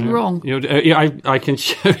am I doing wrong? I can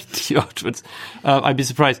show it to you afterwards. I'd be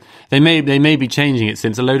surprised. They may be changing it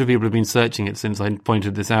since a load of people have been searching it since I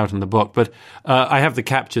pointed this out in the book, but I have the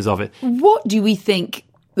captures of it. What do we think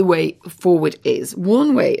the way forward is?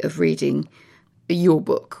 One way of reading your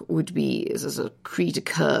book would be as a create a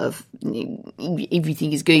curve.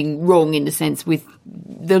 Everything is going wrong in a sense with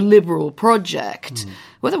the liberal project,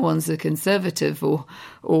 whether one's a conservative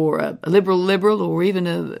or a liberal, or even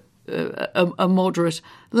a moderate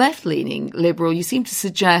left-leaning liberal. You seem to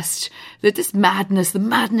suggest that this madness, the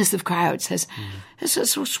madness of crowds, has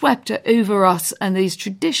sort of swept over us, and these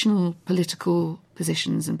traditional political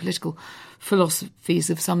positions and political philosophies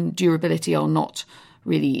of some durability are not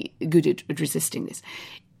really good at resisting this.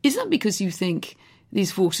 Is that because you think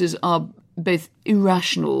these forces are both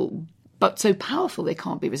irrational but so powerful they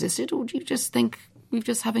can't be resisted, or do you just think we're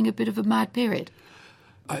just having a bit of a mad period?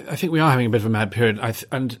 I think we are having a bit of a mad period,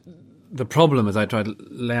 and the problem, as I try to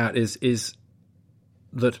lay out, is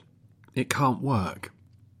that it can't work,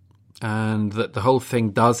 and that the whole thing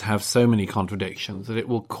does have so many contradictions that it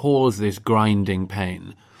will cause this grinding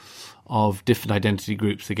pain of different identity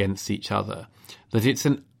groups against each other, that it's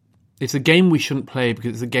a game we shouldn't play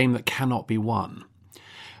because it's a game that cannot be won.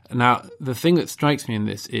 Now, the thing that strikes me in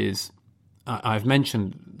this is, I've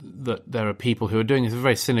mentioned that there are people who are doing this for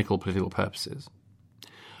very cynical political purposes.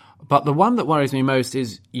 But the one that worries me most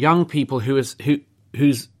is young people who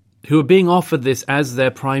are being offered this as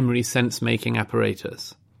their primary sense-making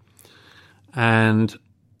apparatus. And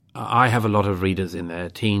I have a lot of readers in their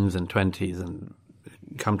teens and 20s and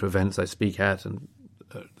come to events I speak at and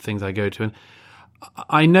things I go to. And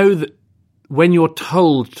I know that when you're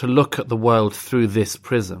told to look at the world through this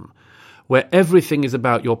prism, where everything is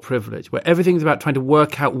about your privilege, where everything is about trying to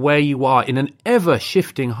work out where you are in an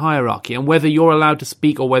ever-shifting hierarchy and whether you're allowed to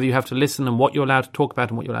speak or whether you have to listen and what you're allowed to talk about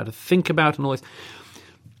and what you're allowed to think about and all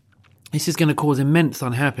this is going to cause immense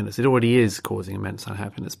unhappiness. It already is causing immense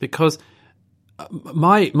unhappiness because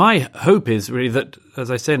my hope is really that,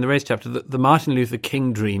 as I say in the race chapter, that the Martin Luther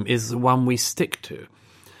King dream is the one we stick to.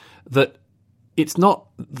 That it's not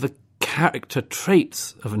the character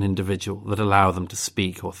traits of an individual that allow them to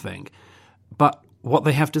speak or think, but what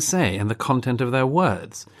they have to say and the content of their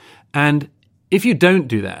words. And if you don't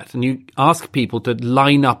do that and you ask people to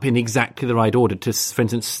line up in exactly the right order to, for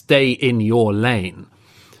instance, stay in your lane,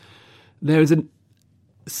 there is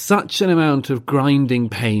such an amount of grinding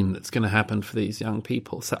pain that's going to happen for these young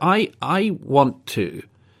people. So I want to,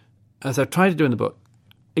 as I've tried to do in the book,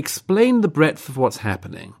 explain the breadth of what's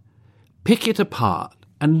happening, pick it apart,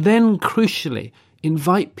 and then, crucially,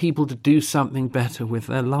 invite people to do something better with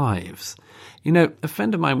their lives. You know, a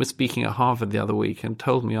friend of mine was speaking at Harvard the other week and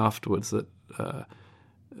told me afterwards that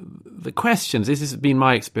the questions, this has been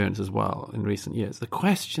my experience as well in recent years, the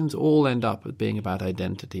questions all end up as being about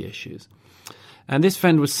identity issues. And this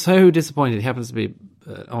friend was so disappointed. He happens to be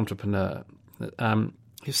an entrepreneur.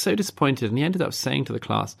 He was so disappointed, and he ended up saying to the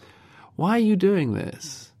class, "Why are you doing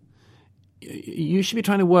this? You should be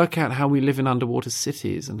trying to work out how we live in underwater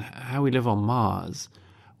cities and how we live on Mars.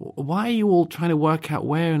 Why are you all trying to work out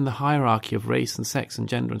where in the hierarchy of race and sex and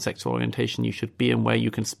gender and sexual orientation you should be and where you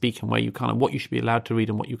can speak and where you can't and what you should be allowed to read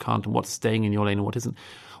and what you can't and what's staying in your lane and what isn't?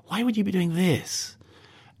 Why would you be doing this?"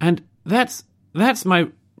 And that's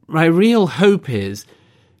my real hope is,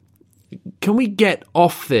 can we get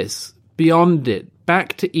off this, beyond it,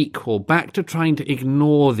 back to equal, back to trying to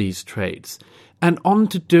ignore these traits, and on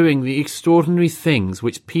to doing the extraordinary things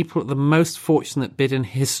which people at the most fortunate bit in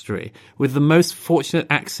history, with the most fortunate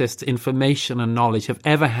access to information and knowledge have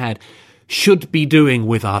ever had, should be doing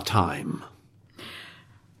with our time?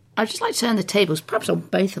 I'd just like to turn the tables, perhaps on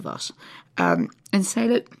both of us, and say,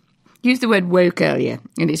 look, use the word woke earlier,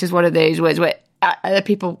 and it's just one of those words where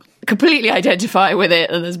people completely identify with it,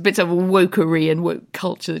 and there's bits of wokery and woke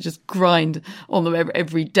culture that just grind on them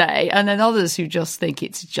every day, and then others who just think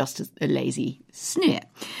it's just a lazy sneer.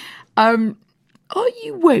 Are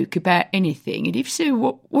you woke about anything? And if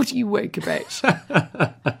so, what are you woke about?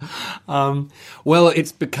 Well,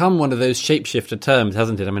 it's become one of those shapeshifter terms,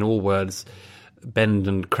 hasn't it? I mean, all words bend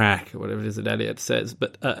and crack, or whatever it is that Eliot says.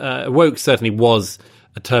 But woke certainly was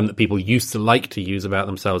a term that people used to like to use about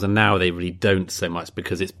themselves, and now they really don't so much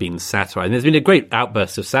because it's been satirized. And there's been a great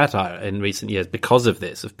outburst of satire in recent years because of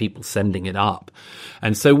this, of people sending it up.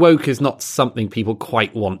 And so woke is not something people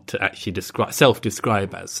quite want to actually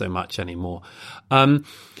self-describe as so much anymore.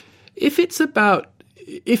 If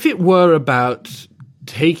it were about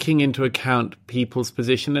taking into account people's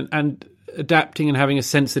position and adapting and having a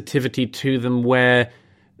sensitivity to them where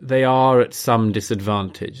they are at some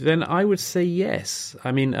disadvantage, then I would say yes.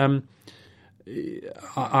 I mean,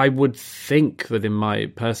 I would think that in my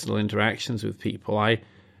personal interactions with people, I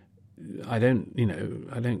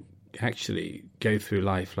don't actually go through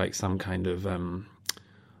life like some kind of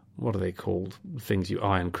what are they called? Things you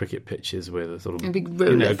iron cricket pitches with, a sort of a big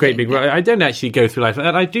roller, great big. I don't actually go through life like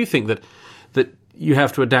that. I do think that you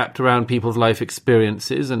have to adapt around people's life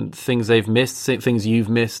experiences and things they've missed, things you've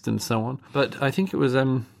missed, and so on. But I think it was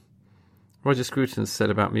Roger Scruton said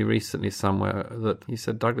about me recently somewhere that he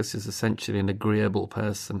said Douglas is essentially an agreeable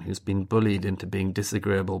person who's been bullied into being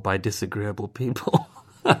disagreeable by disagreeable people.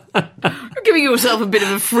 You're giving yourself a bit of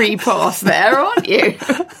a free pass there, aren't you?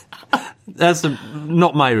 That's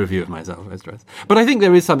not my review of myself, I stress. But I think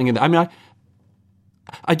there is something in that. I mean,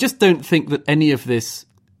 I just don't think that any of this...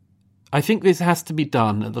 I think this has to be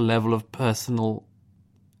done at the level of personal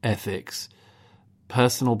ethics,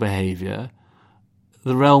 personal behaviour,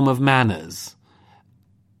 the realm of manners.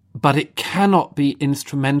 But it cannot be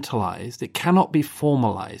instrumentalised, it cannot be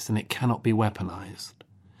formalised, and it cannot be weaponised.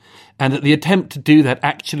 And that the attempt to do that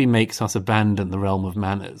actually makes us abandon the realm of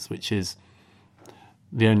manners, which is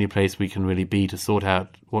the only place we can really be to sort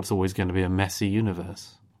out what's always going to be a messy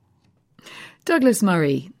universe. Douglas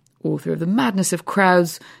Murray, author of The Madness of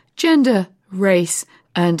Crowds, Gender, Race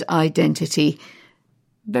and Identity.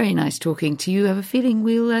 Very nice talking to you. I have a feeling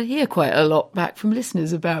we'll hear quite a lot back from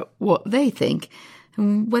listeners about what they think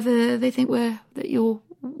and whether they think that you're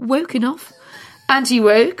woke enough,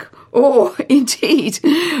 anti-woke, or indeed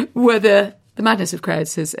whether the madness of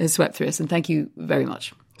crowds has swept through us. And thank you very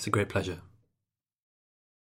much. It's a great pleasure.